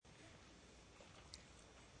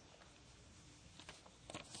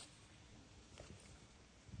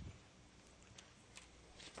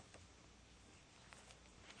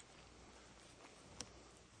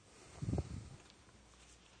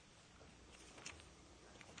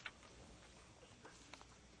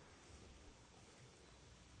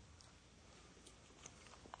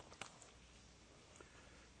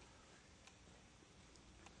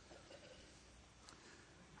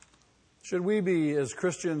Should we be, as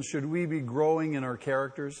Christians, should we be growing in our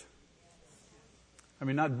characters? I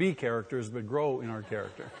mean, not be characters, but grow in our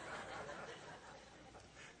character.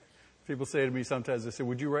 People say to me sometimes, they say,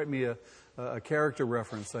 would you write me a character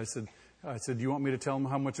reference? I said, do you want me to tell them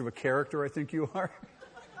how much of a character I think you are?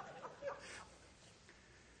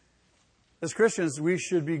 As Christians, we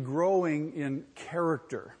should be growing in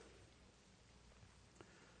character.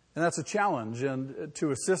 And that's a challenge. And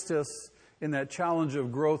to assist us in that challenge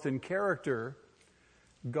of growth in character,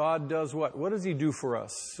 God does what? What does He do for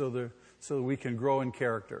us so that we can grow in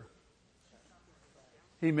character?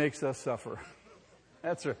 He makes us suffer.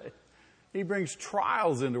 That's right. He brings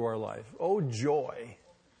trials into our life. Oh, joy.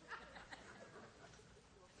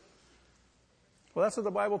 Well, that's what the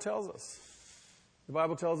Bible tells us. The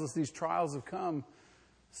Bible tells us these trials have come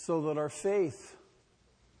so that our faith,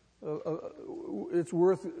 it's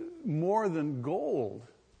worth more than gold,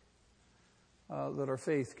 that our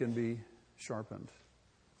faith can be sharpened,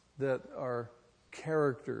 that our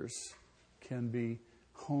characters can be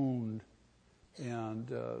honed and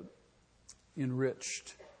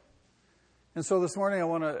enriched. And so this morning I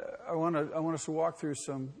want us to walk through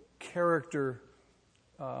some character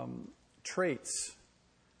traits.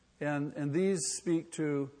 And these speak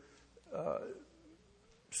to,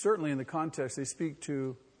 certainly in the context, they speak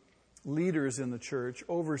to leaders in the church,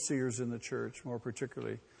 overseers in the church more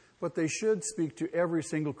particularly. But they should speak to every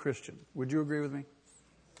single Christian. Would you agree with me?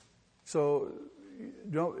 So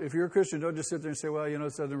if you're a Christian, don't just sit there and say, well,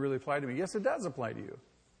 this doesn't really apply to me. Yes, it does apply to you.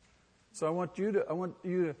 So I want you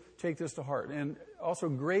to take this to heart. And also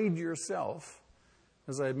grade yourself.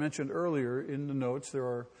 As I had mentioned earlier in the notes,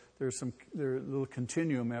 there's a little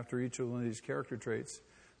continuum after each of one of these character traits.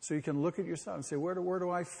 So you can look at yourself and say, where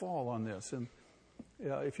do I fall on this? And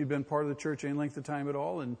if you've been part of the church any length of time at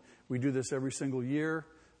all, and we do this every single year,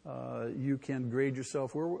 you can grade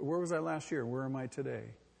yourself. Where was I last year? Where am I today?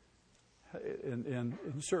 And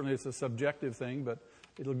certainly it's a subjective thing, but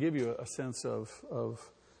it'll give you a sense of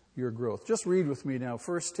your growth. Just read with me now,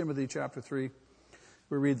 1 Timothy chapter 3.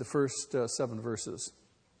 We read the first 7 verses.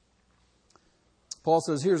 Paul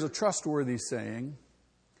says, here's a trustworthy saying.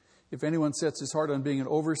 If anyone sets his heart on being an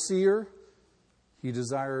overseer, he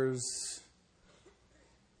desires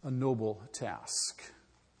a noble task.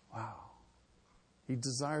 Wow. He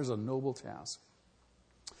desires a noble task.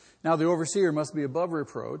 Now the overseer must be above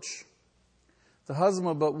reproach. The husband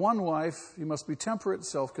of but one wife, he must be temperate,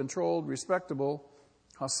 self-controlled, respectable,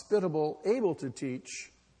 hospitable, able to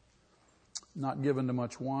teach, not given to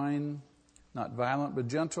much wine, not violent but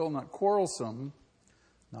gentle, not quarrelsome,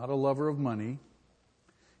 not a lover of money.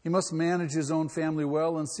 He must manage his own family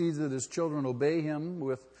well and see that his children obey him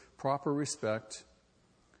with proper respect.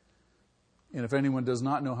 And if anyone does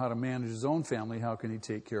not know how to manage his own family, how can he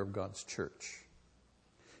take care of God's church?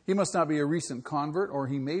 He must not be a recent convert, or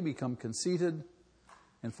he may become conceited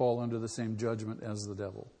and fall under the same judgment as the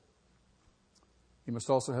devil. He must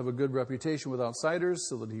also have a good reputation with outsiders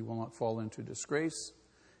so that he will not fall into disgrace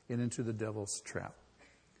and into the devil's trap.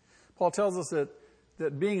 Paul tells us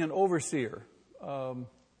that being an overseer,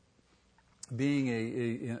 being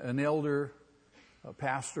an elder, a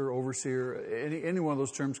pastor, overseer, any one of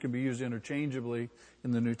those terms can be used interchangeably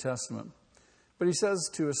in the New Testament. But he says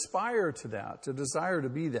to aspire to that, to desire to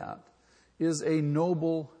be that, is a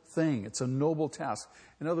noble thing. It's a noble task.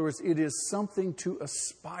 In other words, it is something to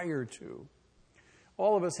aspire to.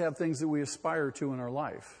 All of us have things that we aspire to in our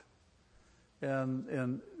life.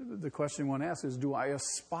 And the question one asks is, do I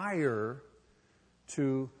aspire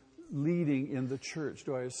to leading in the church?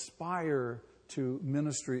 Do I aspire to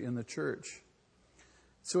ministry in the church?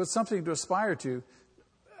 So it's something to aspire to.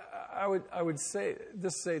 I would say it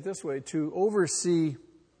this way: to oversee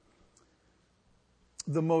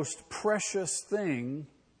the most precious thing.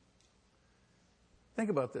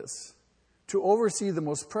 Think about this. To oversee the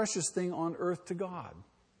most precious thing on earth to God,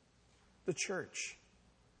 the church.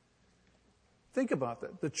 Think about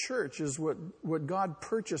that. The church is what God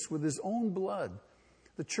purchased with His own blood.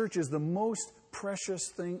 The church is the most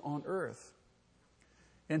precious thing on earth.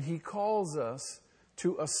 And He calls us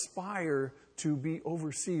to aspire to be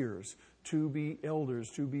overseers, to be elders,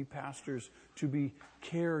 to be pastors, to be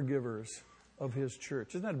caregivers of His church.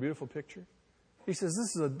 Isn't that a beautiful picture? He says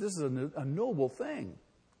this is a noble thing.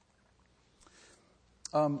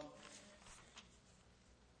 You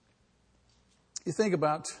think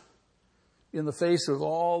about, in the face of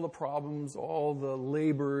all the problems, all the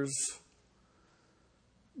labors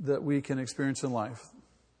that we can experience in life,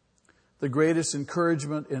 the greatest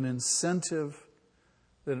encouragement and incentive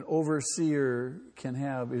that an overseer can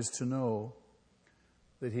have is to know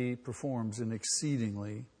that he performs an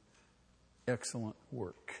exceedingly excellent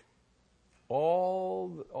work.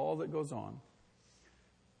 all that goes on,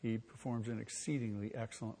 he performs an exceedingly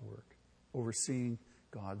excellent work, overseeing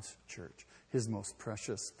God's church, his most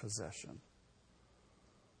precious possession.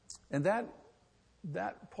 And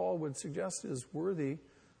that Paul would suggest is worthy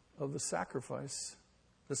of the sacrifice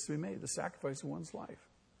that's to be made, the sacrifice of one's life.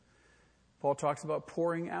 Paul talks about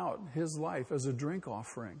pouring out his life as a drink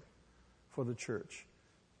offering for the church.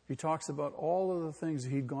 He talks about all of the things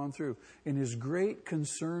he'd gone through in his great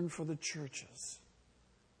concern for the churches.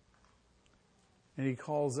 And he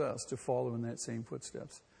calls us to follow in that same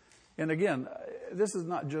footsteps. And again, this is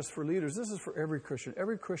not just for leaders. This is for every Christian.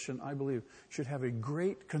 Every Christian, I believe, should have a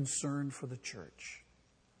great concern for the church.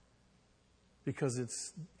 Because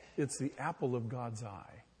it's the apple of God's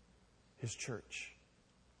eye, his church.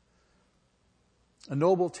 A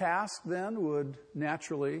noble task, then, would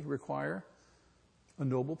naturally require a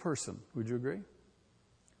noble person. Would you agree?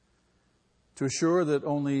 To assure that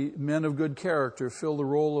only men of good character fill the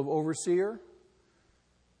role of overseer,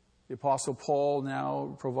 the Apostle Paul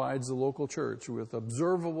now provides the local church with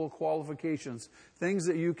observable qualifications, things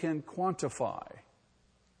that you can quantify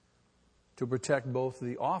to protect both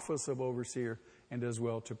the office of overseer and as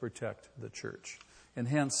well to protect the church. And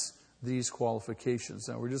hence these qualifications.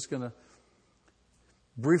 Now we're just going to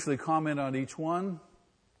briefly comment on each one,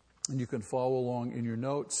 and you can follow along in your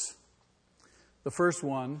notes. The first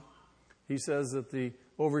one, he says that the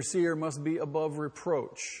overseer must be above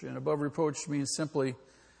reproach. And above reproach means simply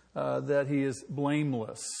that he is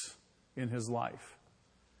blameless in his life.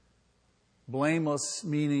 Blameless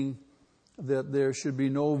meaning that there should be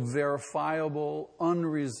no verifiable,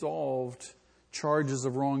 unresolved charges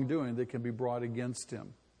of wrongdoing that can be brought against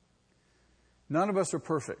him. None of us are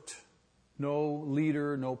perfect. No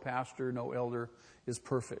leader, no pastor, no elder is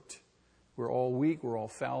perfect. We're all weak, we're all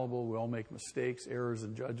fallible, we all make mistakes, errors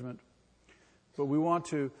in judgment. But we want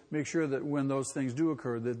to make sure that when those things do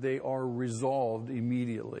occur, that they are resolved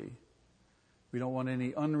immediately. We don't want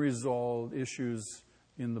any unresolved issues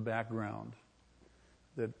in the background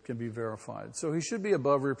that can be verified. So he should be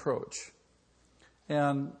above reproach.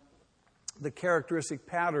 And the characteristic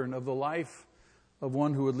pattern of the life of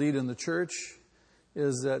one who would lead in the church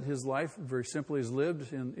is that his life, very simply, is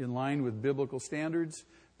lived in line with biblical standards,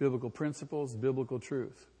 biblical principles, biblical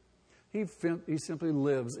truth. He simply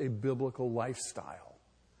lives a biblical lifestyle.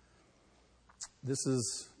 This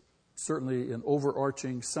is certainly an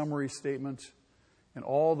overarching summary statement, and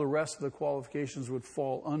all the rest of the qualifications would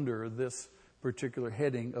fall under this particular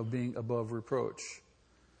heading of being above reproach.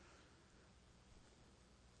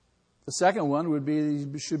 The second one would be,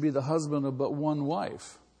 he should be the husband of but one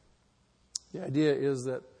wife. The idea is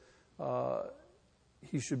that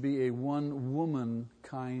he should be a one-woman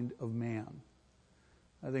kind of man.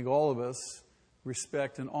 I think all of us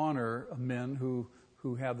respect and honor men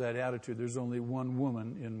who have that attitude. There's only one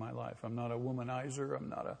woman in my life. I'm not a womanizer. I'm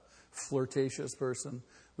not a flirtatious person.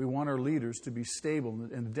 We want our leaders to be stable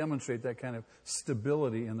and demonstrate that kind of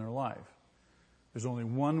stability in their life. There's only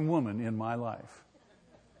one woman in my life.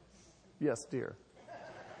 Yes, dear.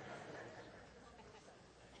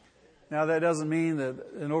 Now, that doesn't mean that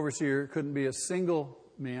an overseer couldn't be a single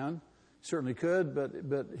man. Certainly could,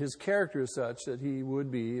 but his character is such that he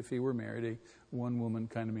would be, if he were married, a one-woman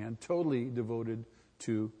kind of man, totally devoted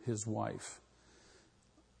to his wife.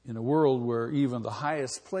 In a world where even the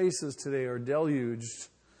highest places today are deluged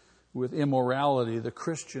with immorality, the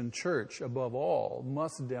Christian church, above all,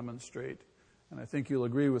 must demonstrate, and I think you'll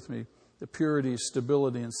agree with me, the purity,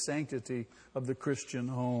 stability, and sanctity of the Christian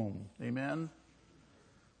home. Amen?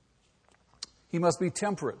 He must be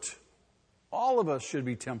temperate. All of us should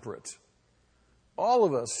be temperate. All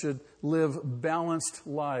of us should live balanced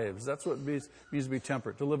lives. That's what it means to be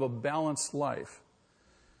temperate, to live a balanced life.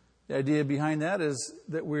 The idea behind that is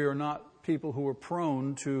that we are not people who are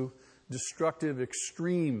prone to destructive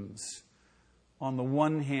extremes. On the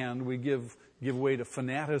one hand, we give way to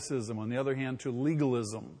fanaticism. On the other hand, to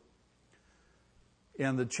legalism.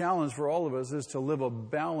 And the challenge for all of us is to live a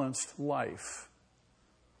balanced life.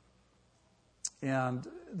 And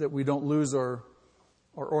that we don't lose our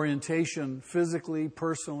orientation physically,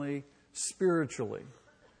 personally, spiritually.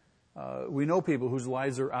 We know people whose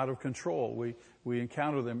lives are out of control. We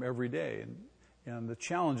encounter them every day. And the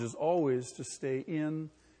challenge is always to stay in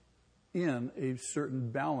a certain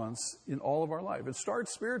balance in all of our life. It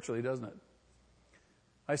starts spiritually, doesn't it?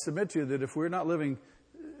 I submit to you that if we're not living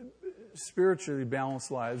spiritually balanced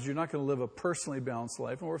lives, you're not going to live a personally balanced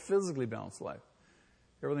life or a physically balanced life.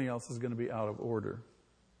 Everything else is going to be out of order.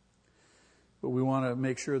 But we want to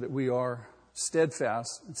make sure that we are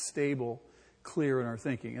steadfast and stable, clear in our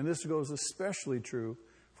thinking. And this goes especially true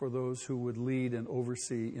for those who would lead and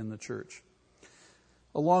oversee in the church.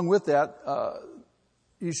 Along with that,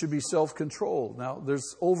 you should be self-controlled. Now,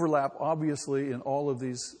 there's overlap, obviously, in all of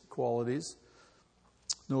these qualities.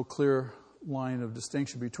 No clear line of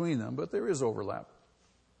distinction between them, but there is overlap.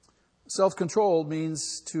 Self-control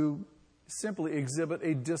means to simply exhibit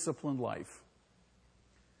a disciplined life.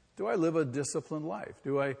 Do I live a disciplined life?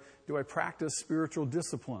 Do I practice spiritual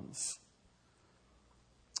disciplines?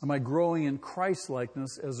 Am I growing in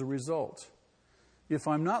Christ-likeness as a result? If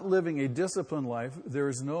I'm not living a disciplined life, there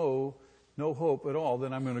is no hope at all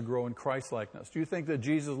that I'm going to grow in Christ-likeness. Do you think that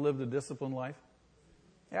Jesus lived a disciplined life?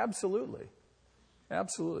 Absolutely.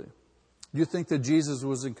 Absolutely. Do you think that Jesus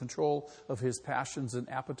was in control of his passions and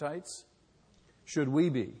appetites? Should we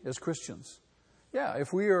be as Christians? Yeah,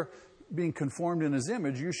 if we are being conformed in his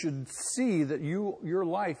image, you should see that your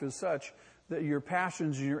life is such that your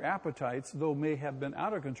passions and your appetites, though may have been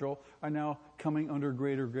out of control, are now coming under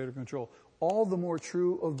greater control. All the more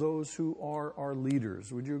true of those who are our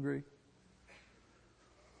leaders. Would you agree?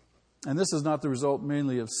 And this is not the result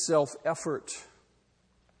mainly of self-effort,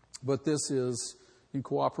 but this is in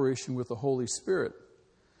cooperation with the Holy Spirit,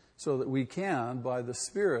 so that we can, by the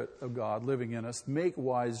Spirit of God living in us, make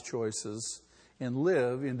wise choices and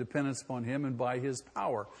live in dependence upon him and by his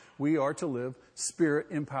power. We are to live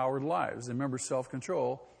Spirit-empowered lives. And remember,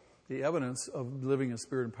 self-control, the evidence of living a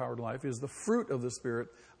Spirit-empowered life, is the fruit of the Spirit,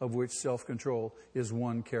 of which self-control is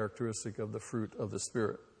one characteristic of the fruit of the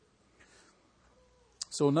Spirit.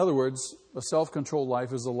 So in other words, a self-controlled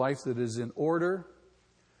life is a life that is in order,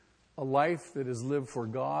 a life that is lived for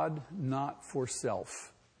God, not for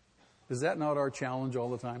self. Is that not our challenge all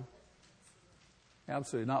the time?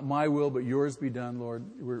 Absolutely. Not my will, but yours be done, Lord.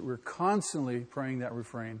 We're constantly praying that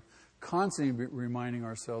refrain, constantly reminding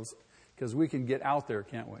ourselves, because we can get out there,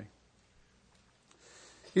 can't we?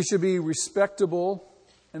 He should be respectable.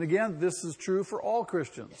 And again, this is true for all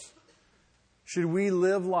Christians. Should we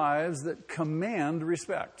live lives that command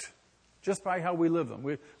respect? Just by how we live them.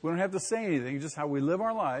 We don't have to say anything, just how we live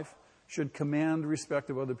our life should command respect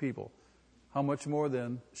of other people. How much more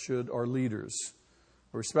then should our leaders?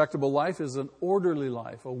 A respectable life is an orderly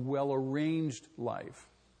life, a well-arranged life.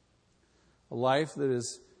 A life that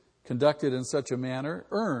is conducted in such a manner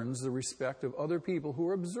earns the respect of other people who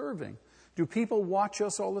are observing. Do people watch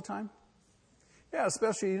us all the time? Yeah,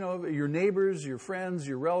 especially, your neighbors, your friends,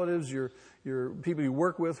 your relatives, your people you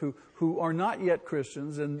work with who are not yet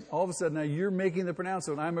Christians, and all of a sudden now you're making the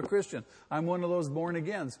pronouncement, I'm a Christian. I'm one of those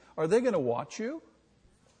born-agains. Are they going to watch you?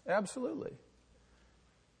 Absolutely.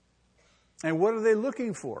 And what are they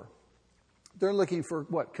looking for? They're looking for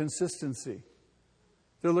what? Consistency.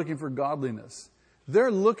 They're looking for godliness.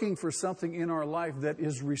 They're looking for something in our life that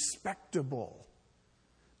is respectable.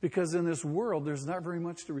 Because in this world, there's not very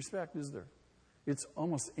much to respect, is there? It's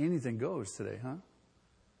almost anything goes today, huh?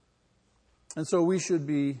 And so we should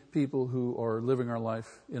be people who are living our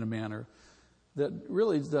life in a manner that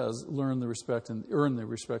really does earn the respect and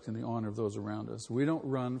the honor of those around us. We don't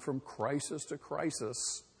run from crisis to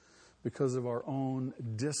crisis because of our own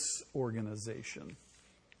disorganization.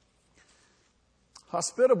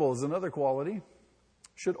 Hospitable is another quality.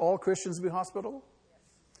 Should all Christians be hospitable?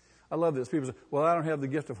 I love this. People say, well, I don't have the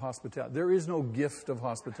gift of hospitality. There is no gift of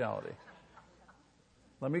hospitality.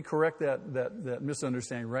 Let me correct that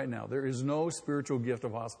misunderstanding right now. There is no spiritual gift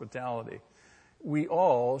of hospitality. We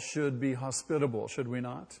all should be hospitable, should we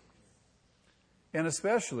not? And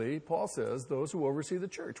especially, Paul says, those who oversee the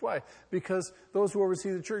church. Why? Because those who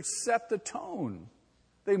oversee the church set the tone.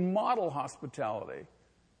 They model hospitality,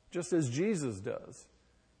 just as Jesus does.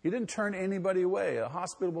 He didn't turn anybody away. A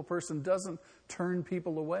hospitable person doesn't turn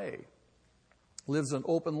people away. Lives an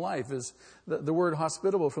open life. The word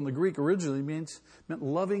hospitable from the Greek originally meant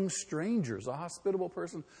loving strangers. A hospitable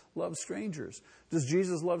person loves strangers. Does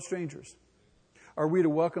Jesus love strangers? Are we to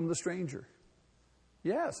welcome the stranger?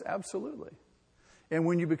 Yes, absolutely. And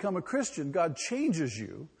when you become a Christian, God changes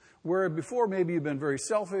you, where before maybe you've been very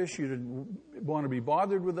selfish, you didn't want to be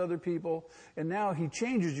bothered with other people, and now he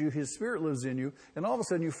changes you, his Spirit lives in you, and all of a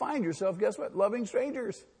sudden you find yourself, guess what? Loving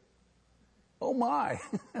strangers. Oh my,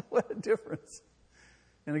 what a difference.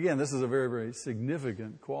 And again, this is a very, very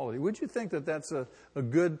significant quality. Would you think that that's a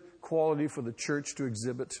good quality for the church to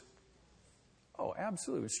exhibit? Oh,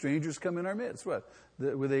 absolutely. Strangers come in our midst. What?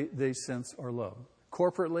 They sense our love.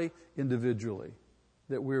 Corporately, individually.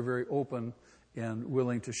 That we're very open and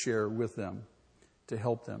willing to share with them, to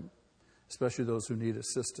help them, especially those who need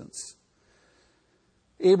assistance.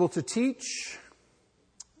 Able to teach.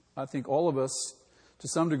 I think all of us, to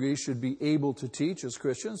some degree, should be able to teach as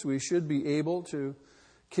Christians. We should be able to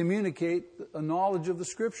communicate a knowledge of the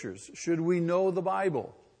Scriptures. Should we know the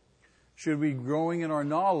Bible? Should we be growing in our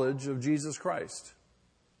knowledge of Jesus Christ?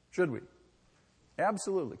 Should we?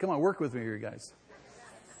 Absolutely. Come on, work with me here, guys.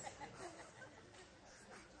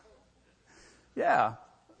 Yeah.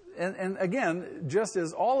 And again, just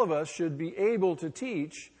as all of us should be able to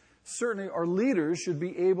teach, certainly our leaders should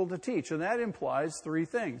be able to teach. And that implies three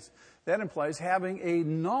things. That implies having a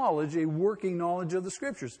knowledge, a working knowledge of the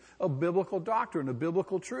Scriptures, of biblical doctrine, of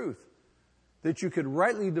biblical truth. That you could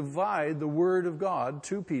rightly divide the Word of God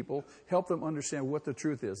to people, help them understand what the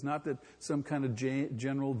truth is. Not that some kind of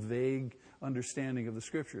general, vague understanding of the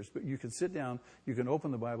Scriptures, but you can sit down, you can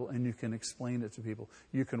open the Bible, and you can explain it to people.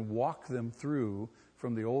 You can walk them through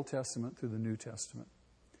from the Old Testament through the New Testament.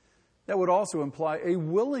 That would also imply a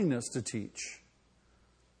willingness to teach,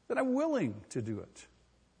 that I'm willing to do it.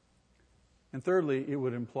 And thirdly, it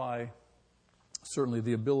would imply certainly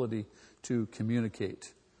the ability to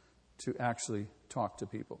communicate, to actually talk to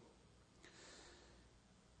people.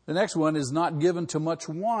 The next one is not given to much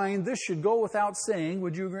wine. This should go without saying.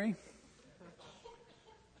 Would you agree?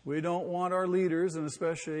 We don't want our leaders, and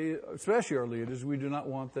especially our leaders, we do not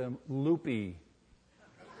want them loopy,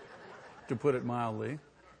 to put it mildly.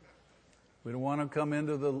 We don't want them to come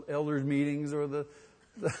into the elders' meetings or the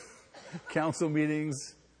council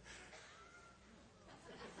meetings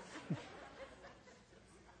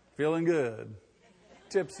feeling good,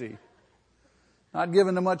 tipsy. Not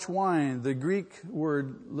given to much wine. The Greek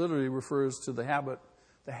word literally refers to the habit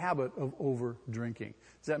of over drinking.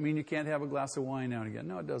 Does that mean you can't have a glass of wine now and again?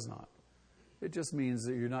 No, it does not. It just means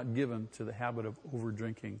that you're not given to the habit of over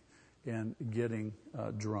drinking and getting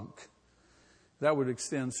drunk. That would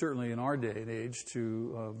extend certainly in our day and age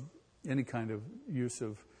to any kind of use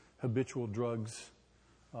of habitual drugs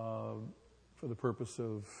for the purpose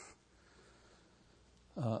of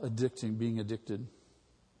being addicted.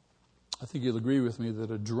 I think you'll agree with me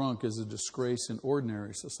that a drunk is a disgrace in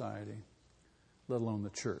ordinary society, let alone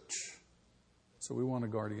the church. So we want to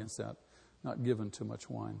guard against that. Not given too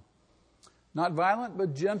much wine. Not violent,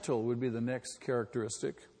 but gentle would be the next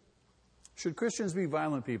characteristic. Should Christians be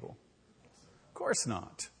violent people? Of course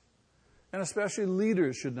not. And especially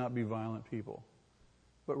leaders should not be violent people,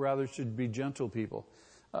 but rather should be gentle people.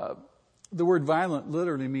 The word violent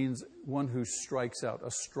literally means one who strikes out,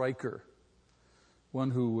 a striker. One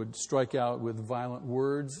who would strike out with violent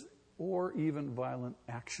words or even violent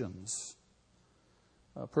actions.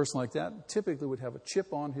 A person like that typically would have a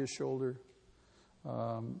chip on his shoulder,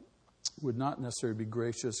 would not necessarily be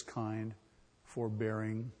gracious, kind,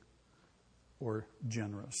 forbearing, or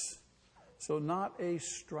generous. So not a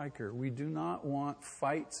striker. We do not want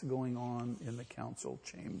fights going on in the council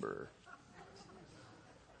chamber.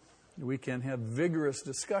 We can have vigorous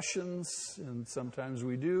discussions, and sometimes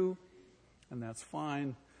we do, and that's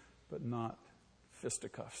fine, but not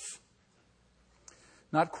fisticuffs.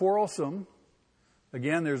 Not quarrelsome.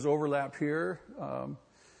 Again, there's overlap here.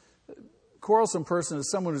 Quarrelsome person is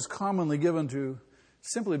someone who's commonly given to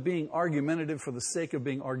simply being argumentative for the sake of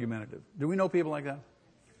being argumentative. Do we know people like that?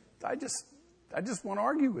 I just want to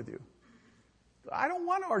argue with you. I don't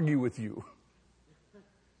want to argue with you.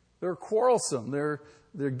 They're quarrelsome.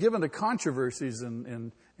 They're given to controversies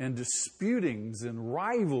and disputings and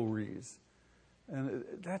rivalries. And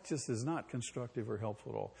that just is not constructive or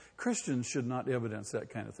helpful at all. Christians should not evidence that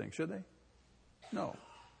kind of thing, should they? No.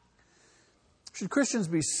 Should Christians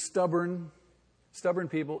be stubborn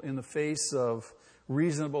people in the face of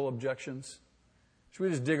reasonable objections? Should we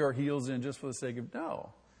just dig our heels in just for the sake of,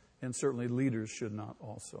 no. And certainly leaders should not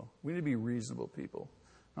also. We need to be reasonable people,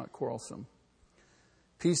 not quarrelsome.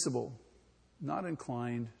 Peaceable, not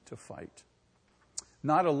inclined to fight.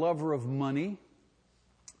 Not a lover of money.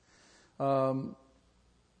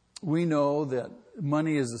 We know that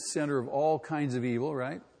money is the center of all kinds of evil,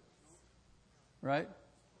 right? Right?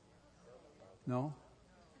 No?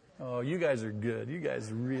 Oh, you guys are good. You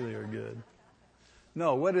guys really are good.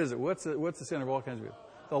 No, what is it? What's the center of all kinds of evil?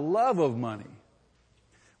 The love of money.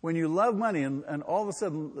 When you love money, and all of a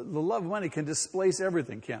sudden the love of money can displace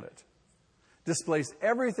everything, can't it? Displace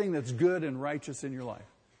everything that's good and righteous in your life.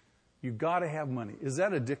 You've got to have money. Is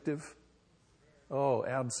that addictive? Oh,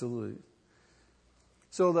 absolutely.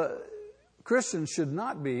 So the Christians should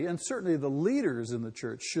not be, and certainly the leaders in the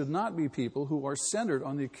church should not be people who are centered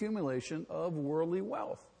on the accumulation of worldly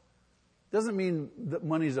wealth. Doesn't mean that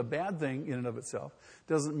money is a bad thing in and of itself.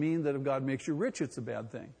 Doesn't mean that if God makes you rich, it's a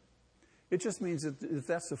bad thing. It just means that if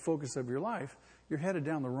that's the focus of your life, you're headed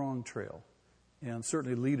down the wrong trail. And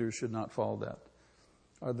certainly leaders should not follow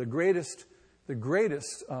that. The greatest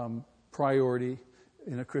priority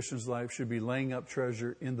in a Christian's life should be laying up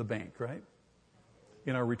treasure in the bank, right?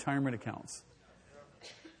 In our retirement accounts.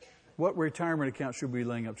 What retirement account should we be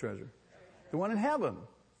laying up treasure? The one in heaven.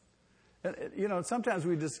 And, sometimes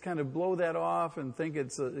we just kind of blow that off and think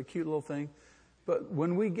it's a cute little thing. But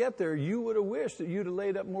when we get there, you would have wished that you'd have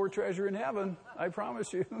laid up more treasure in heaven. I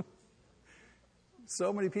promise you.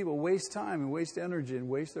 So many people waste time and waste energy and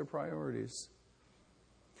waste their priorities.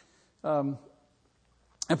 And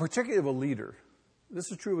particularly of a leader. This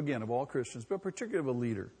is true, again, of all Christians, but particularly of a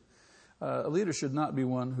leader. A leader should not be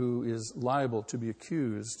one who is liable to be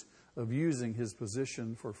accused of using his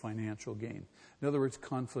position for financial gain. In other words,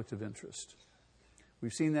 conflict of interest.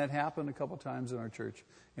 We've seen that happen a couple times in our church,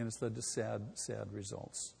 and it's led to sad, sad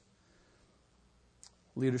results.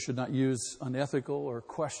 Leaders should not use unethical or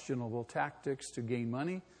questionable tactics to gain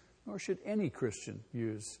money, nor should any Christian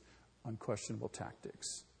use unquestionable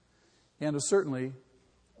tactics. And certainly,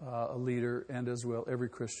 a leader, and as well every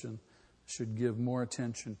Christian, should give more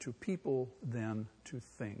attention to people than to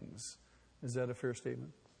things. Is that a fair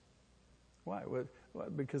statement? Why?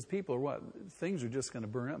 Because people are what? Things are just going to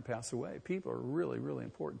burn up and pass away. People are really, really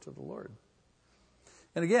important to the Lord.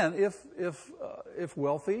 And again, if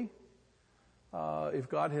wealthy, if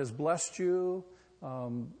God has blessed you,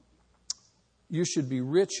 you should be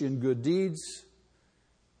rich in good deeds.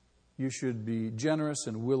 You should be generous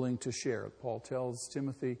and willing to share. Paul tells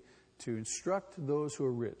Timothy to instruct those who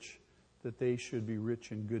are rich that they should be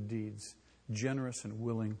rich in good deeds, generous and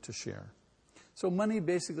willing to share. So money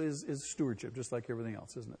basically is stewardship, just like everything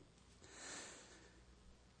else, isn't it?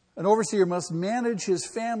 An overseer must manage his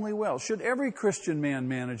family well. Should every Christian man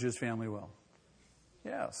manage his family well?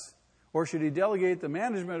 Yes. Or should he delegate the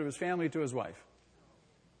management of his family to his wife?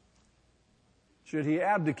 Should he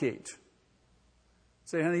abdicate?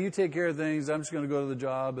 Say, honey, you take care of things. I'm just going to go to the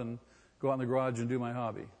job and go out in the garage and do my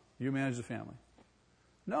hobby. You manage the family.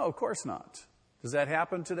 No, of course not. Does that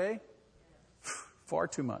happen today? Far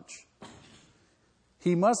too much.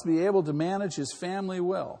 He must be able to manage his family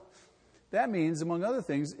well. That means, among other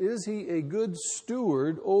things, is he a good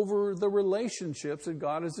steward over the relationships that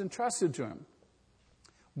God has entrusted to him?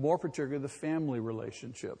 More particularly, the family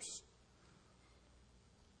relationships.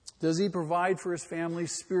 Does he provide for his family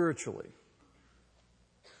spiritually?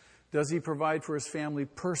 Does he provide for his family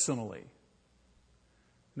personally?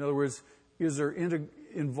 In other words, is there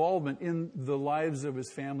involvement in the lives of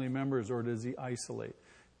his family members, or does he isolate?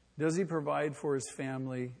 Does he provide for his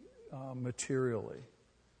family materially?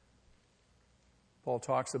 Paul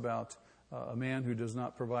talks about a man who does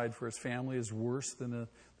not provide for his family is worse than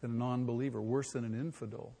a non-believer, worse than an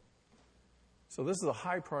infidel. So this is a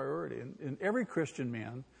high priority. And every Christian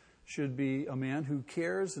man should be a man who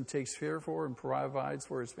cares and takes care for and provides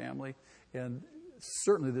for his family. And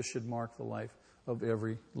certainly this should mark the life of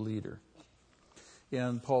every leader.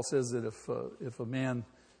 And Paul says that if a man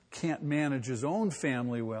can't manage his own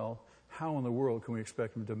family well, how in the world can we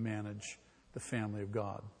expect him to manage the family of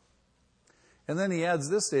God? And then he adds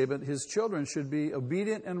this statement, his children should be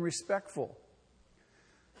obedient and respectful.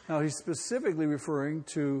 Now he's specifically referring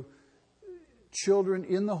to children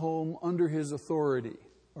in the home under his authority.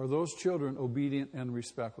 Are those children obedient and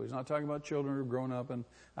respectful? He's not talking about children who have grown up and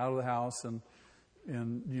out of the house and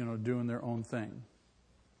doing their own thing.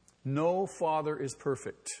 No father is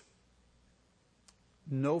perfect.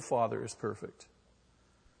 No father is perfect.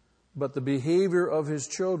 But the behavior of his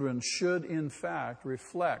children should, in fact,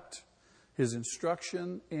 reflect his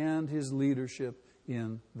instruction and his leadership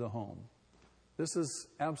in the home. This is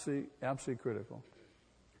absolutely critical.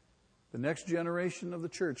 The next generation of the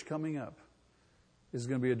church coming up is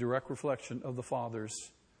going to be a direct reflection of the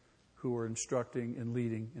fathers who are instructing and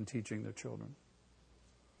leading and teaching their children.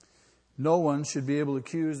 No one should be able to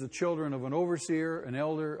accuse the children of an overseer, an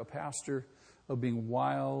elder, a pastor, of being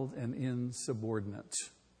wild and insubordinate.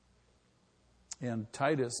 And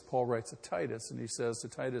Titus, Paul writes to Titus, and he says to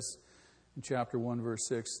Titus in chapter 1, verse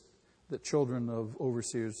 6, that children of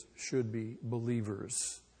overseers should be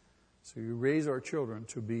believers. So you raise our children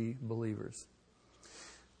to be believers.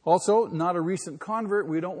 Also, not a recent convert.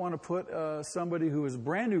 We don't want to put somebody who is a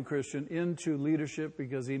brand new Christian into leadership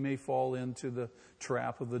because he may fall into the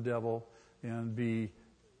trap of the devil and be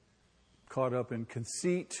caught up in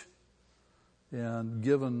conceit and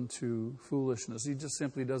given to foolishness. He just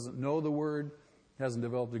simply doesn't know the word, hasn't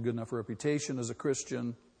developed a good enough reputation as a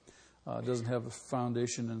Christian, doesn't have a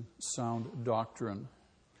foundation in sound doctrine.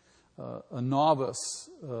 A novice,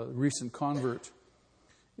 a recent convert,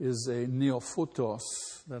 is a neophytos.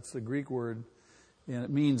 That's the Greek word, and it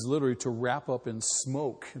means literally to wrap up in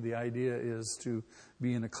smoke. The idea is to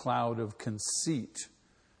be in a cloud of conceit.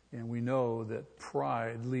 And we know that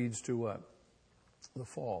pride leads to what? The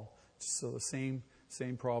fall. So the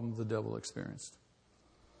same problem the devil experienced.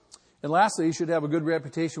 And lastly, he should have a good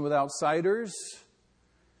reputation with outsiders.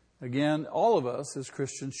 Again, all of us as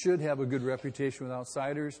Christians should have a good reputation with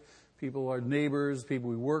outsiders. People, our neighbors, people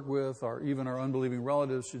we work with, or even our unbelieving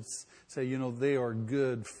relatives should say, they are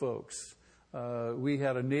good folks. We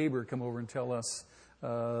had a neighbor come over and tell us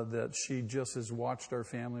that she just has watched our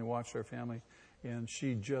family, and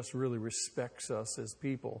she just really respects us as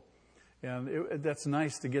people. And that's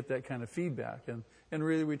nice to get that kind of feedback. And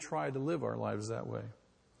really we try to live our lives that way.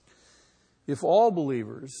 If all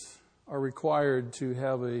believers are required to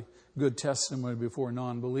have a good testimony before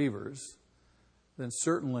non-believers, then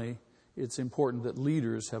certainly it's important that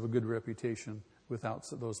leaders have a good reputation with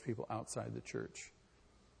those people outside the church.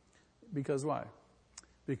 Because why?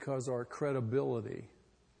 Because our credibility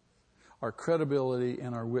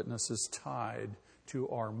and our witness is tied to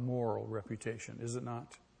our moral reputation, is it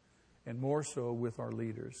not? And more so with our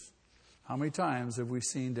leaders. How many times have we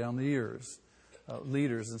seen down the years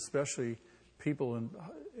leaders, especially people in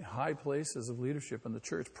high places of leadership in the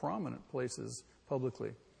church, prominent places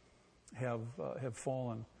publicly, have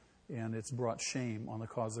fallen, and it's brought shame on the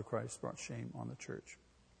cause of Christ, brought shame on the church.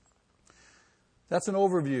 That's an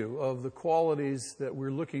overview of the qualities that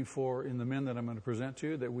we're looking for in the men that I'm going to present to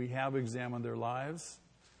you, that we have examined their lives.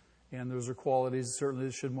 And those are qualities certainly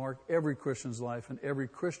that should mark every Christian's life, and every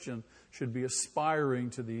Christian should be aspiring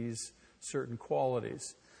to these certain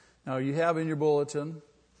qualities. Now, you have in your bulletin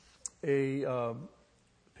a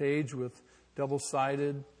page with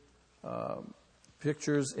double-sided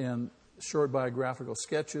pictures and short biographical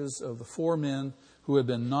sketches of the 4 men who have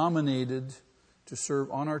been nominated to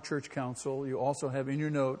serve on our church council. You also have in your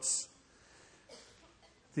notes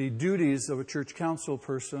the duties of a church council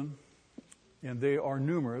person, and they are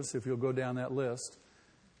numerous if you'll go down that list.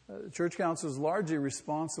 The church council is largely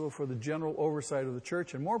responsible for the general oversight of the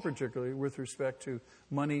church, and more particularly with respect to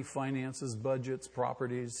money, finances, budgets,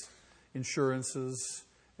 properties, insurances,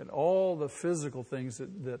 and all the physical things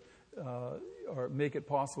that make it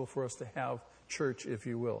possible for us to have church, if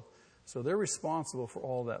you will. So they're responsible for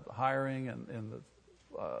all that, the hiring and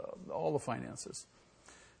all the finances.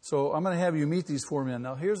 So I'm going to have you meet these 4 men.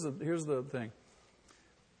 Now here's the thing.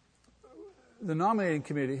 The nominating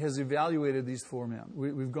committee has evaluated these 4 men.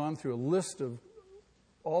 We've gone through a list of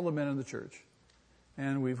all the men in the church,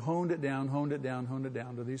 and we've honed it down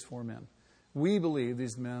to these 4 men. We believe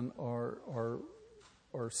these men are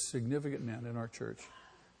significant men in our church,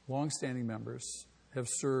 long-standing members, have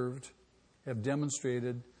served, have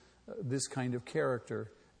demonstrated this kind of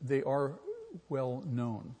character. They are well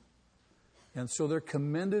known. And so they're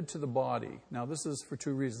commended to the body. Now, this is for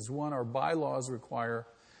 2 reasons. One, our bylaws require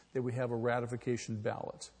that we have a ratification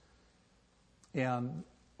ballot. And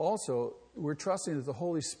also, we're trusting that the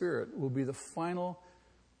Holy Spirit will be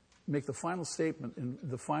make the final statement and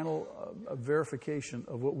the final verification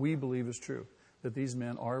of what we believe is true, that these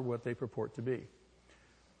men are what they purport to be.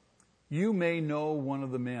 You may know one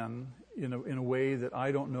of the men in a way that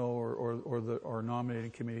I don't know, or our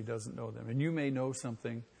nominating committee doesn't know them. And you may know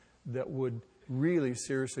something that would really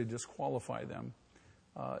seriously disqualify them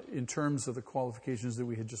in terms of the qualifications that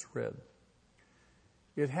we had just read.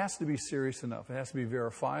 It has to be serious enough. It has to be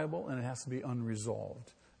verifiable, and it has to be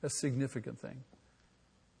unresolved. A significant thing.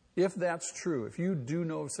 If that's true, if you do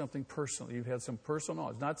know of something personally, you've had some personal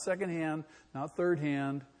knowledge, not secondhand, not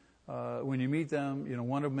thirdhand. When you meet them,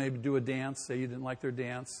 one of them maybe do a dance, say you didn't like their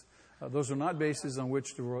dance. Those are not bases on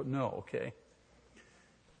which to vote no, okay?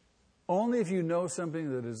 Only if you know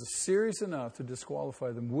something that is serious enough to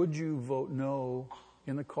disqualify them would you vote no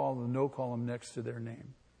in the no column next to their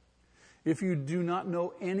name. If you do not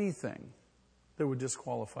know anything that would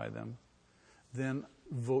disqualify them, then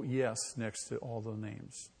vote yes next to all the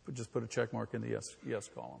names. But just put a check mark in the yes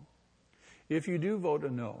column. If you do vote a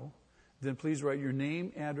no, then please write your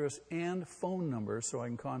name, address, and phone number so I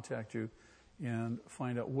can contact you and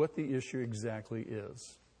find out what the issue exactly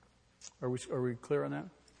is. Are we clear on that?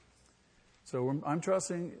 So I'm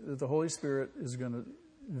trusting that the Holy Spirit is going to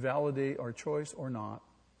validate our choice or not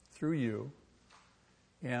through you,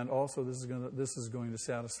 and also this is going to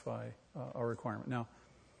satisfy our requirement. Now,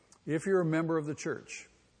 if you're a member of the church,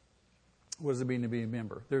 what does it mean to be a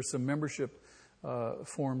member? There's some membership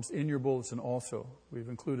forms in your bulletin also. We've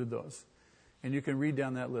included those. And you can read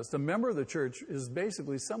down that list. A member of the church is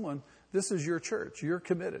basically someone, this is your church. You're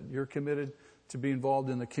committed. You're committed to be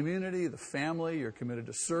involved in the community, the family. You're committed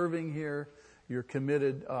to serving here. You're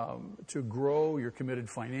committed to grow. You're committed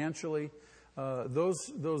financially.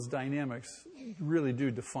 Those dynamics really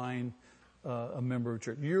do define a member of a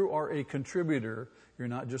church. You are a contributor. You're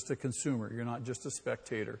not just a consumer. You're not just a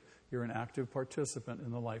spectator. You're an active participant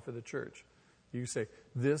in the life of the church. You say,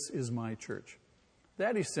 this is my church.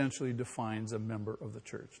 that essentially defines a member of the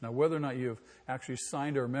church. Now, whether or not you've actually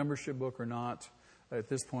signed our membership book or not, at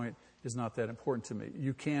this point, is not that important to me.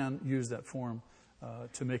 You can use that form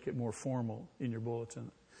to make it more formal in your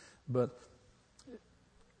bulletin. But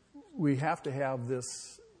we have to have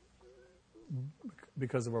this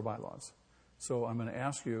because of our bylaws. So I'm going to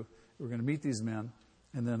ask you, we're going to meet these men,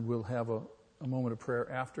 and then we'll have a moment of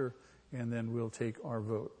prayer after, and then we'll take our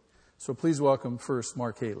vote. So please welcome first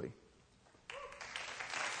Mark Haley.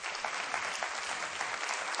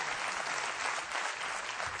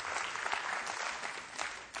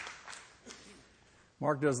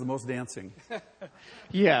 Mark does the most dancing.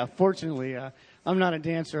 Yeah, fortunately, I'm not a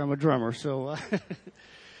dancer, I'm a drummer. So,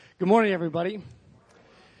 good morning, everybody.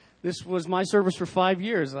 This was my service for 5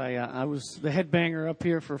 years. I was the headbanger up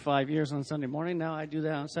here for 5 years on Sunday morning. Now I do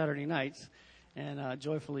that on Saturday nights, and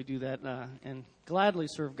joyfully do that, and gladly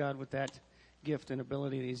serve God with that gift and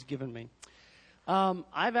ability that He's given me.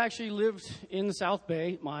 I've actually lived in the South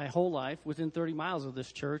Bay my whole life, within 30 miles of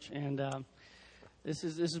this church, and this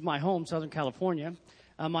is my home, Southern California.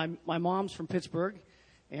 My mom's from Pittsburgh,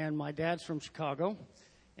 and my dad's from Chicago,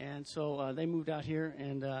 and so they moved out here.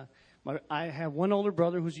 And I have one older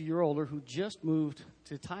brother who's a year older who just moved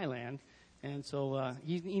to Thailand, and so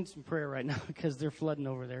he needs some prayer right now because they're flooding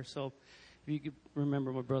over there. So if you could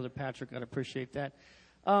remember my brother Patrick, I'd appreciate that.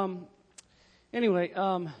 Anyway,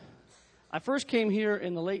 I first came here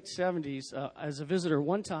in the late 70s as a visitor.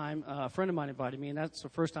 One time, a friend of mine invited me, and that's the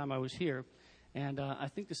first time I was here. And I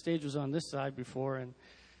think the stage was on this side before,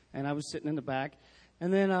 and I was sitting in the back.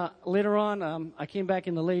 And then later on, I came back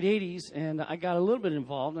in the late 80s, and I got a little bit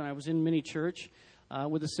involved, and I was in mini church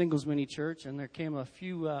with a singles mini church, and there came a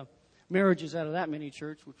few marriages out of that mini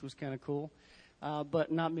church, which was kind of cool,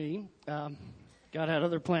 but not me. God had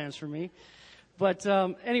other plans for me. But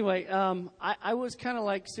anyway, I was kind of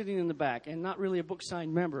like sitting in the back and not really a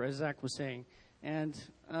book-signed member, as Zach was saying. And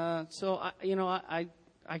so,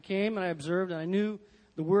 I came and I observed, and I knew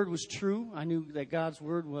the Word was true. I knew that God's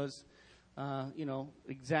Word was,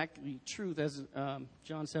 exactly truth, as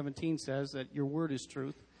John 17 says, that your Word is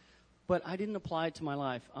truth. But I didn't apply it to my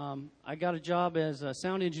life. I got a job as a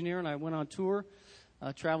sound engineer, and I went on tour,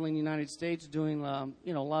 traveling the United States, doing, a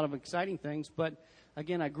lot of exciting things. But,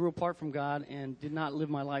 again, I grew apart from God and did not live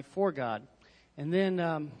my life for God. And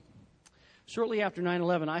then shortly after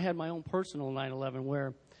 9/11, I had my own personal 9/11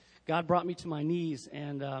 where God brought me to my knees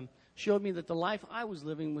and showed me that the life I was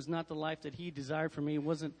living was not the life that He desired for me. It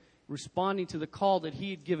wasn't responding to the call that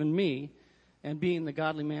He had given me and being the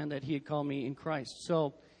godly man that He had called me in Christ.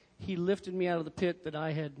 So He lifted me out of the pit that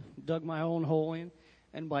I had dug my own hole in,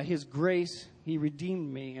 and by His grace, He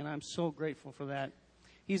redeemed me, and I'm so grateful for that.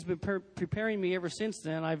 He's been preparing me ever since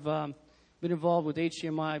then. I've been involved with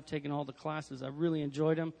HCMI. I've taken all the classes. I've really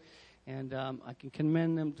enjoyed them, and I can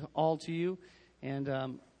commend them all to you.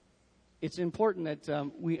 And it's important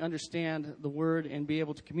that we understand the Word and be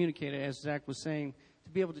able to communicate it, as Zach was saying, to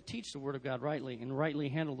be able to teach the Word of God rightly and rightly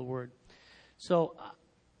handle the Word. So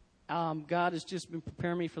God has just been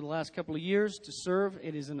preparing me for the last couple of years to serve.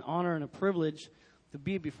 It is an honor and a privilege to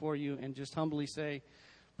be before you and just humbly say,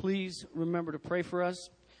 please remember to pray for us.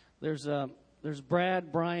 There's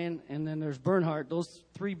Brad, Brian, and then there's Bernhardt. Those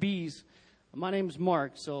 3 B's. My name's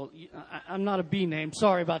Mark, so I'm not a B name.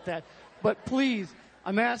 Sorry about that. But please,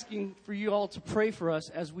 I'm asking for you all to pray for us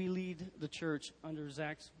as we lead the church under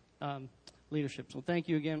Zach's leadership. So thank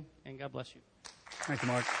you again, and God bless you. Thank you,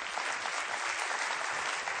 Mark.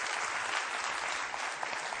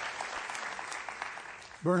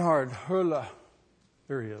 Bernhard Hölle.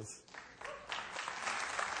 There he is.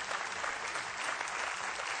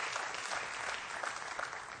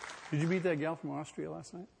 Did you meet that gal from Austria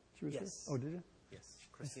last night? She was Yes. here? Oh, did you? Yes,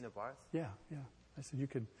 Christina Barth. Yeah. I said you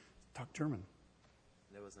could talk German.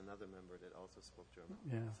 There was another member that also spoke German.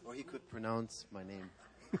 Yeah. Or he could pronounce my name.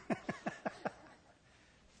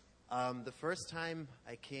 The first time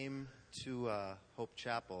I came to Hope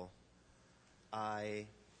Chapel, I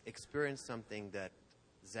experienced something that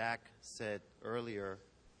Zach said earlier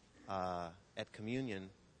at communion.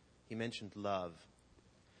 He mentioned love.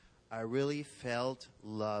 I really felt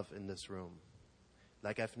love in this room,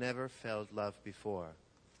 like I've never felt love before.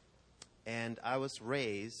 And I was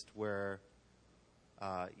raised where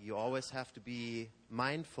you always have to be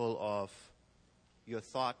mindful of your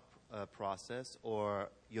thought process or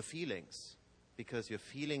your feelings, because your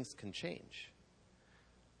feelings can change.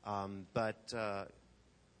 But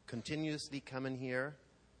continuously coming here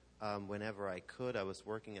whenever I could. I was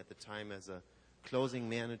working at the time as a closing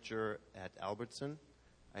manager at Albertson.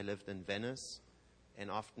 I lived in Venice, and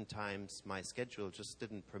oftentimes my schedule just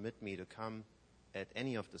didn't permit me to come at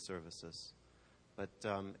any of the services. But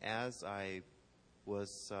as I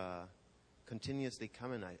was continuously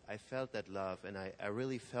coming, I felt that love, and I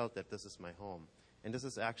really felt that this is my home. And this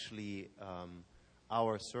is actually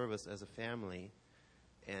our service as a family.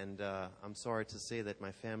 And I'm sorry to say that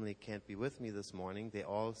my family can't be with me this morning. They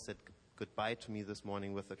all said goodbye to me this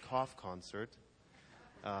morning with a cough concert.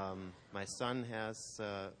 My son has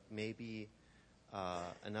maybe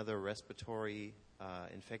another respiratory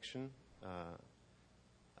infection.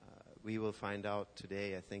 We will find out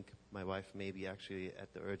today. I think my wife may be actually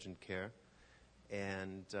at the urgent care.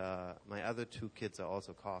 And my other two kids are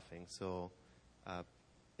also coughing. So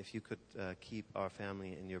if you could keep our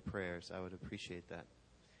family in your prayers, I would appreciate that.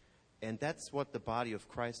 And that's what the body of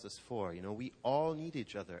Christ is for. You know, we all need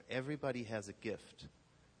each other. Everybody has a gift.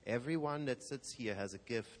 Everyone that sits here has a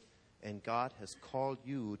gift, and God has called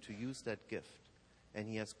you to use that gift. And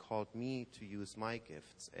He has called me to use my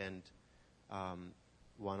gifts. And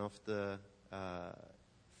one of the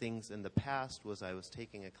things in the past was I was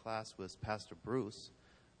taking a class with Pastor Bruce,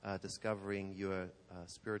 discovering your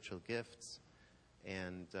spiritual gifts.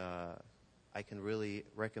 And I can really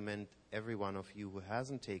recommend every one of you who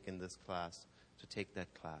hasn't taken this class to take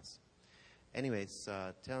that class. Anyways,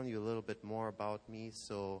 telling you a little bit more about me.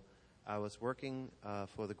 So I was working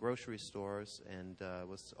for the grocery stores, and it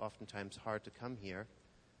was oftentimes hard to come here.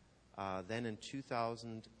 Then in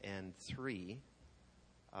 2003,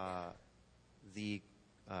 the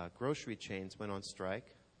grocery chains went on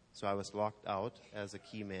strike, so I was locked out as a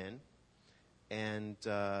key man. And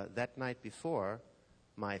that night before,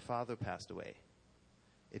 my father passed away.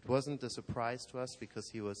 It wasn't a surprise to us because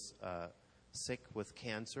he was sick with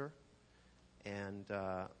cancer. And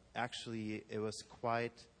actually, it was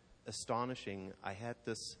quite astonishing. I had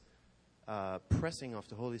this pressing of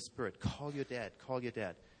the Holy Spirit. Call your dad, call your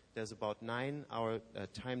dad. There's about 9-hour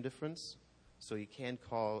time difference, so you can't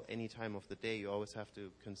call any time of the day. You always have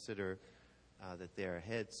to consider that they're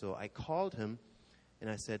ahead. So I called him, and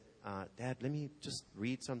I said, Dad, let me just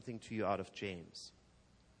read something to you out of James.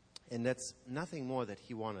 And that's nothing more that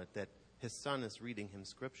he wanted, that his son is reading him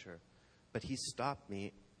scripture. But he stopped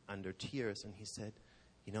me under tears, and he said,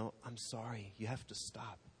 you know, I'm sorry, you have to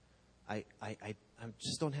stop. I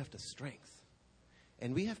just don't have the strength.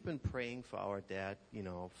 And we have been praying for our dad, you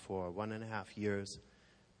know, for 1.5 years.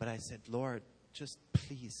 But I said, Lord, just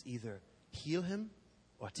please either heal him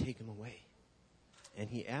or take him away. And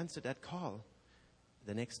he answered that call.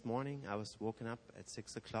 The next morning, I was woken up at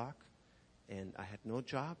 6 o'clock, and I had no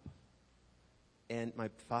job. And my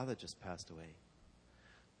father just passed away.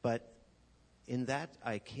 But in that,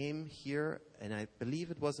 I came here, and I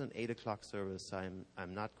believe it was an 8 o'clock service.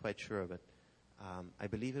 I'm not quite sure, but I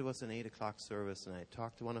believe it was an 8 o'clock service. And I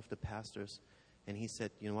talked to one of the pastors, and he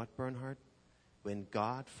said, you know what, Bernhard? When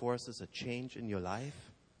God forces a change in your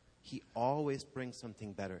life, He always brings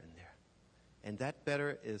something better in there. And that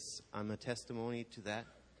better is, I'm a testimony to that,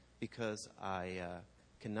 because I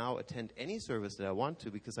can now attend any service that I want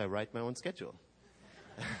to because I write my own schedule.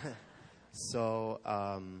 So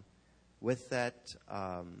with that,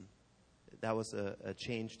 that was a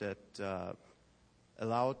change that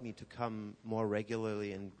allowed me to come more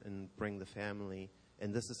regularly and bring the family.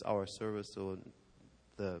 And this is our service, so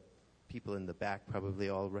the people in the back probably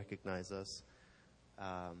all recognize us.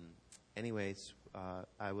 Anyways,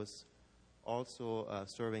 I was also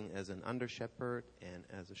serving as an under shepherd and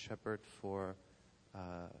as a shepherd for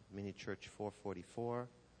Mini Church 444.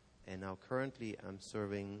 And now currently I'm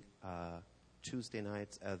serving Tuesday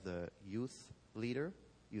nights as the youth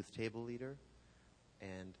table leader.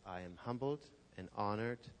 And I am humbled and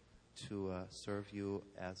honored to serve you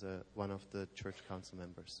as one of the church council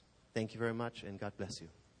members. Thank you very much, and God bless you.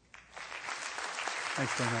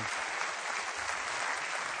 Thanks, Bernhard.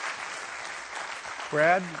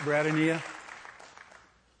 Brad and Nia.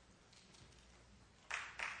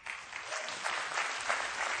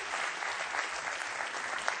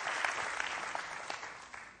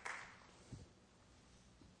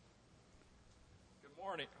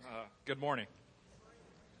 Good morning.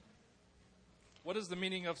 What is the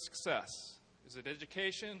meaning of success? Is it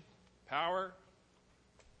education, power,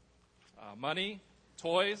 money,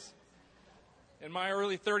 toys? In my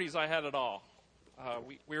early 30s, I had it all.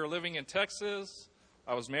 We were living in Texas.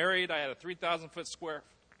 I was married. I had a 3,000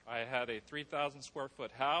 square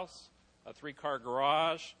foot house, a 3-car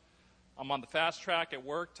garage. I'm on the fast track at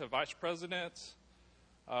work to vice president.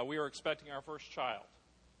 We were expecting our first child.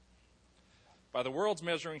 By the world's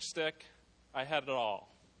measuring stick, I had it all.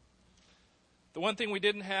 The one thing we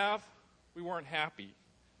didn't have, we weren't happy.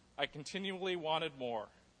 I continually wanted more.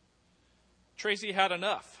 Tracy had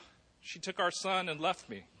enough. She took our son and left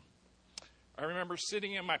me. I remember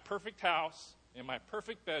sitting in my perfect house in my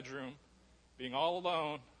perfect bedroom, being all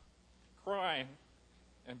alone, crying,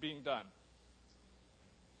 and being done.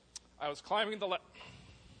 I was climbing the ladder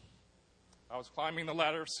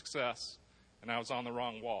of success, and I was on the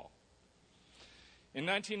wrong wall. In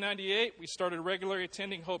 1998, we started regularly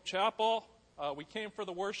attending Hope Chapel. We came for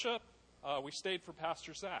the worship. We stayed for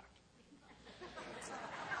Pastor Zach.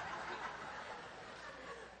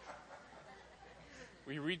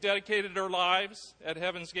 We rededicated our lives at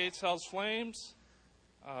Heaven's Gates, Hell's Flames.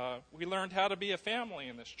 We learned how to be a family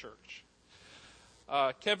in this church.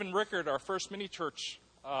 Kevin Rickard, our first mini-church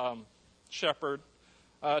shepherd,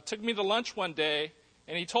 took me to lunch one day,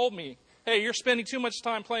 and he told me, "Hey, you're spending too much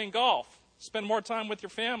time playing golf. Spend more time with your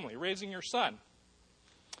family, raising your son."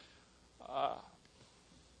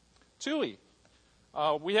 Tui,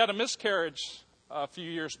 we had a miscarriage a few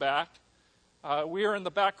years back. We were in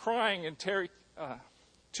the back crying, and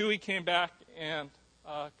Tui came back and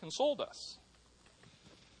consoled us.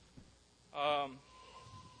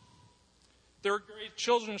 Third grade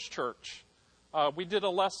children's church. We did a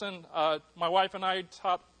lesson, my wife and I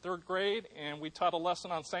taught third grade, and we taught a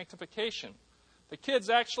lesson on sanctification. The kids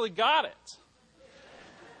actually got it.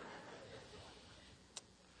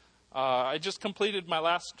 I just completed my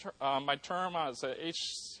my term as a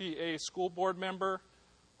HCA school board member.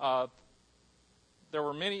 There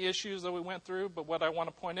were many issues that we went through, but what I want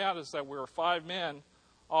to point out is that we were 5 men,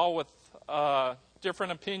 all with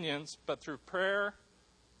different opinions, but through prayer,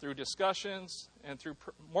 through discussions, and through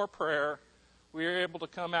more prayer, we were able to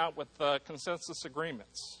come out with consensus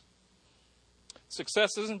agreements.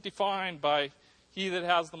 Success isn't defined by he that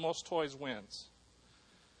has the most toys wins.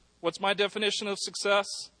 What's my definition of success?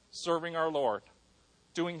 Serving our Lord,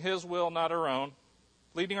 doing His will, not our own,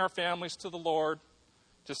 leading our families to the Lord,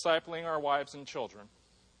 discipling our wives and children.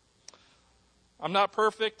 I'm not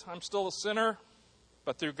perfect. I'm still a sinner,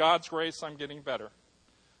 but through God's grace, I'm getting better.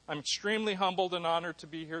 I'm extremely humbled and honored to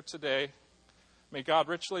be here today. May God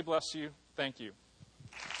richly bless you. Thank you.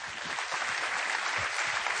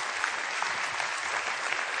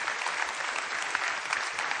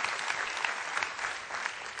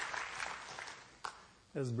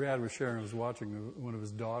 As Brad was sharing, I was watching one of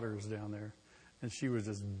his daughters down there, and she was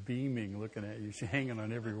just beaming looking at you. She's hanging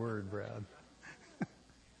on every word, Brad.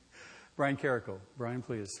 Brian Carrico. Brian,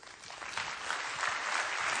 please.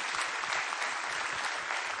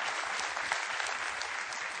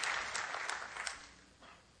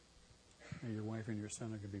 And your wife and your son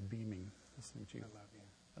are going to be beaming listening to you. I love you.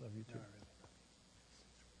 I love you too.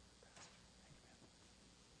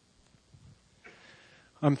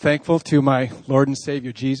 I'm thankful to my Lord and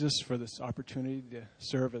Savior Jesus for this opportunity to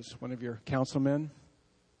serve as one of your councilmen.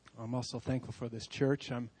 I'm also thankful for this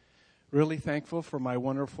church. I'm really thankful for my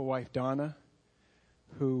wonderful wife, Donna,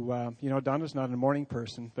 who, Donna's not a morning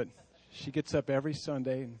person, but she gets up every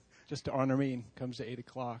Sunday and just to honor me and comes at 8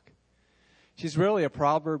 o'clock. She's really a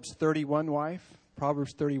Proverbs 31 wife.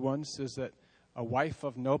 Proverbs 31 says that a wife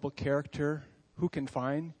of noble character, who can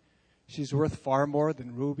find? She's worth far more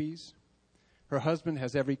than rubies. Her husband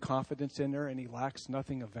has every confidence in her, and he lacks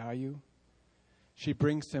nothing of value. She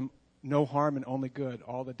brings him no harm and only good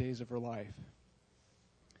all the days of her life.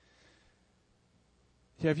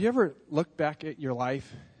 Have you ever looked back at your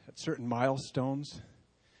life at certain milestones?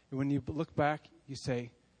 And when you look back, you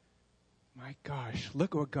say, my gosh,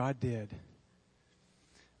 look what God did.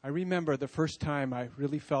 I remember the first time I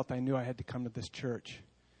really felt I knew I had to come to this church.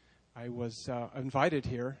 I was invited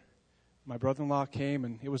here. My brother-in-law came,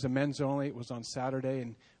 and it was a men's only. It was on Saturday,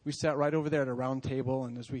 and we sat right over there at a round table,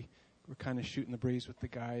 and as we were kind of shooting the breeze with the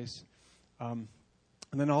guys. And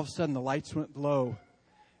then all of a sudden, the lights went low,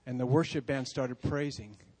 and the worship band started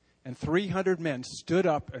praising. And 300 men stood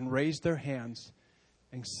up and raised their hands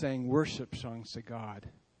and sang worship songs to God.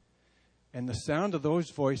 And the sound of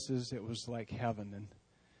those voices, it was like heaven. And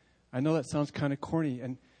I know that sounds kind of corny.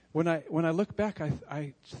 And when I look back,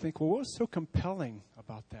 I think, well, what was so compelling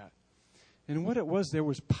about that? And what it was, there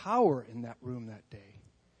was power in that room that day.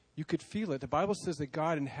 You could feel it. The Bible says that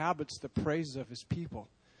God inhabits the praises of His people.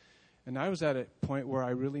 And I was at a point where I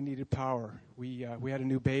really needed power. We had a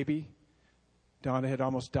new baby. Donna had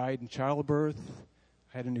almost died in childbirth.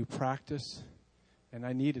 I had a new practice. And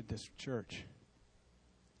I needed this church.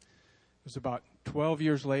 It was about 12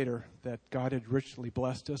 years later that God had richly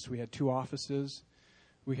blessed us. We had 2 offices.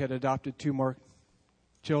 We had adopted 2 more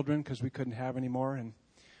children because we couldn't have any more. And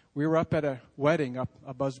we were up at a wedding up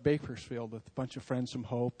above Bakersfield with a bunch of friends from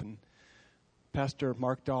Hope, and Pastor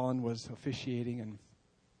Mark Dolan was officiating, and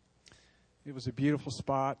it was a beautiful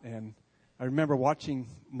spot. And I remember watching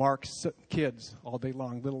Mark's kids all day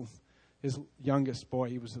long. His youngest boy,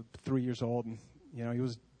 he was 3 years old, and he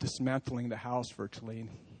was dismantling the house virtually, and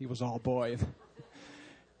he was all boy.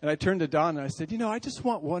 And I turned to Don and I said, I just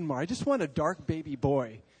want one more. I just want a dark baby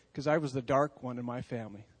boy, because I was the dark one in my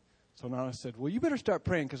family. So Nana said, well, you better start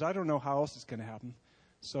praying, because I don't know how else it's going to happen.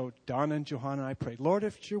 So Donna and Johanna and I prayed, Lord,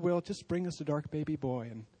 if it's your will, just bring us a dark baby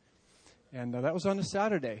boy. And that was on a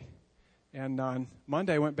Saturday. And on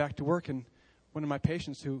Monday, I went back to work, and one of my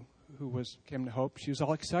patients who came to Hope, she was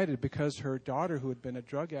all excited because her daughter, who had been a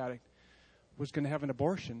drug addict, was going to have an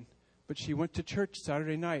abortion. But she went to church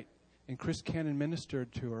Saturday night, and Chris Cannon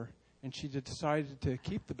ministered to her, and she decided to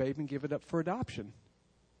keep the baby and give it up for adoption.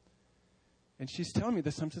 And she's telling me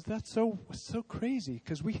this. I'm saying, that's so crazy,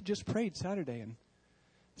 because we just prayed Saturday, and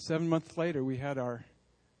 7 months later, we had our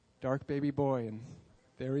dark baby boy, and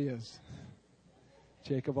there he is,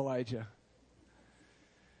 Jacob Elijah.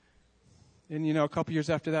 And, a couple years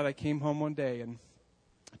after that, I came home one day, and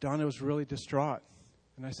Donna was really distraught.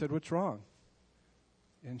 And I said, what's wrong?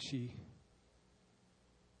 And she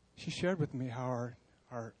shared with me how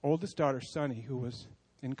our oldest daughter, Sunny, who was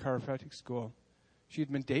in chiropractic school, she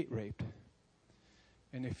had been date raped.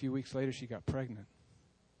 And a few weeks later, she got pregnant.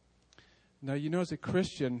 Now, as a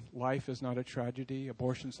Christian, life is not a tragedy.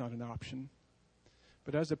 Abortion's not an option.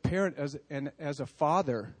 But as a parent, as a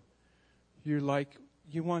father, you're like,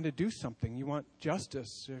 you want to do something. You want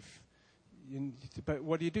justice. But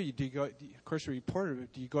what do? Do you go? Of course, a reporter.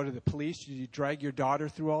 Do you go to the police? Do you drag your daughter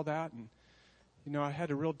through all that? And I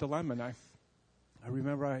had a real dilemma. And I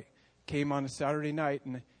remember I came on a Saturday night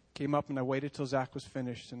and I came up and I waited till Zach was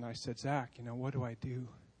finished. And I said, Zach, what do I do?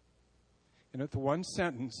 And at the one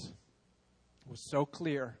sentence was so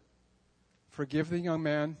clear: forgive the young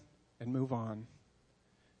man and move on.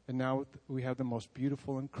 And now we have the most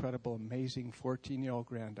beautiful, incredible, amazing 14-year-old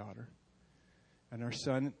granddaughter.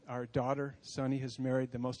 And our daughter, Sunny, has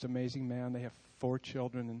married the most amazing man. They have 4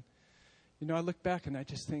 children. And, I look back and I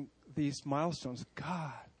just think these milestones,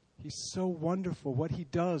 God, He's so wonderful what He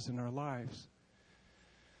does in our lives.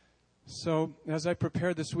 So as I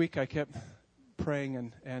prepared this week, I kept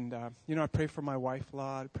praying. And I pray for my wife a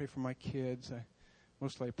lot. I pray for my kids.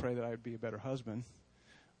 Mostly I pray that I would be a better husband.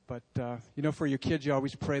 But, for your kids, you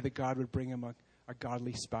always pray that God would bring them a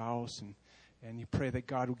godly spouse, and you pray that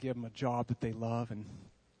God would give them a job that they love. And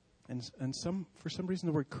for some reason,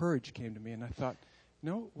 the word courage came to me, and I thought,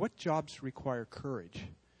 what jobs require courage?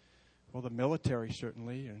 Well, the military,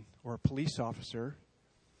 certainly, or a police officer.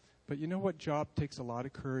 But what job takes a lot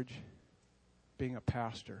of courage? Being a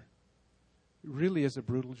pastor. It really is a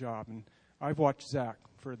brutal job. And I've watched Zach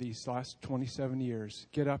for these last 27 years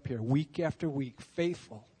get up here week after week,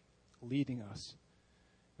 faithful, leading us.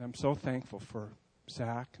 And I'm so thankful for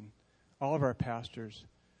Zach and all of our pastors.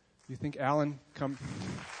 You think Alan come...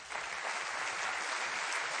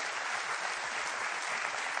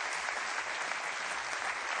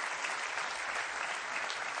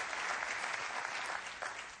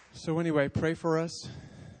 So anyway, pray for us.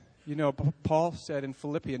 Paul said in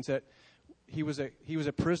Philippians that he was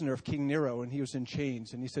a prisoner of King Nero, and he was in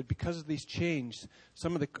chains. And he said, because of these chains,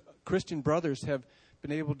 some of the Christian brothers have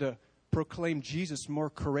been able to proclaim Jesus more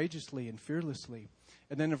courageously and fearlessly.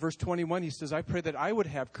 And then in verse 21, he says, I pray that I would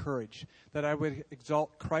have courage, that I would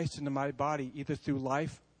exalt Christ into my body, either through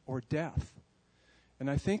life or death.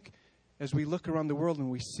 And I think as we look around the world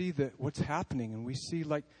and we see what's happening, and we see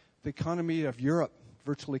like the economy of Europe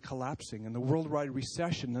virtually collapsing, and the worldwide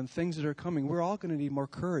recession and things that are coming, we're all going to need more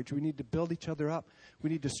courage. We need to build each other up. We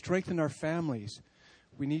need to strengthen our families.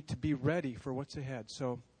 We need to be ready for what's ahead.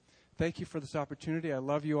 So thank you for this opportunity. I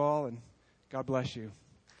love you all, and God bless you.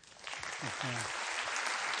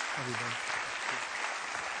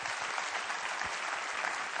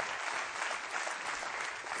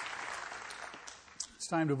 It's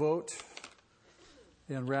time to vote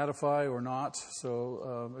and ratify or not.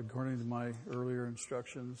 So according to my earlier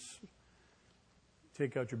instructions,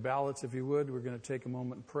 take out your ballots if you would. We're going to take a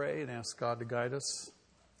moment and pray and ask God to guide us.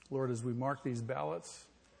 Lord, as we mark these ballots,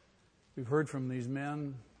 we've heard from these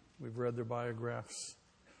men. We've read their biographs.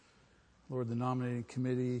 Lord, the nominating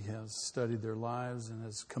committee has studied their lives and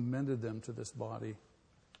has commended them to this body.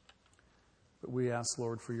 But we ask,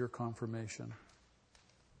 Lord, for your confirmation.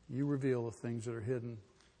 You reveal the things that are hidden,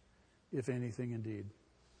 if anything indeed.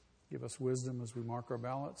 Give us wisdom as we mark our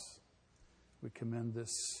ballots. We commend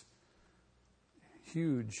this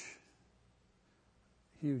huge,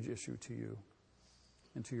 huge issue to you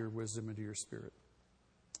and to your wisdom and to your spirit.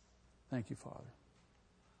 Thank you, Father.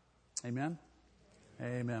 Amen?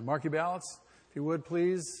 Amen. Mark your ballots, if you would,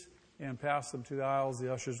 please, and pass them to the aisles.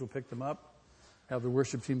 The ushers will pick them up. Have the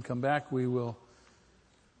worship team come back. We will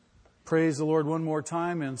praise the Lord one more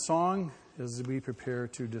time in song as we prepare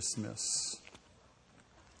to dismiss.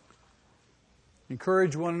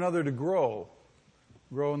 Encourage one another to grow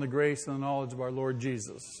in the grace and the knowledge of our Lord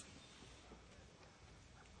Jesus.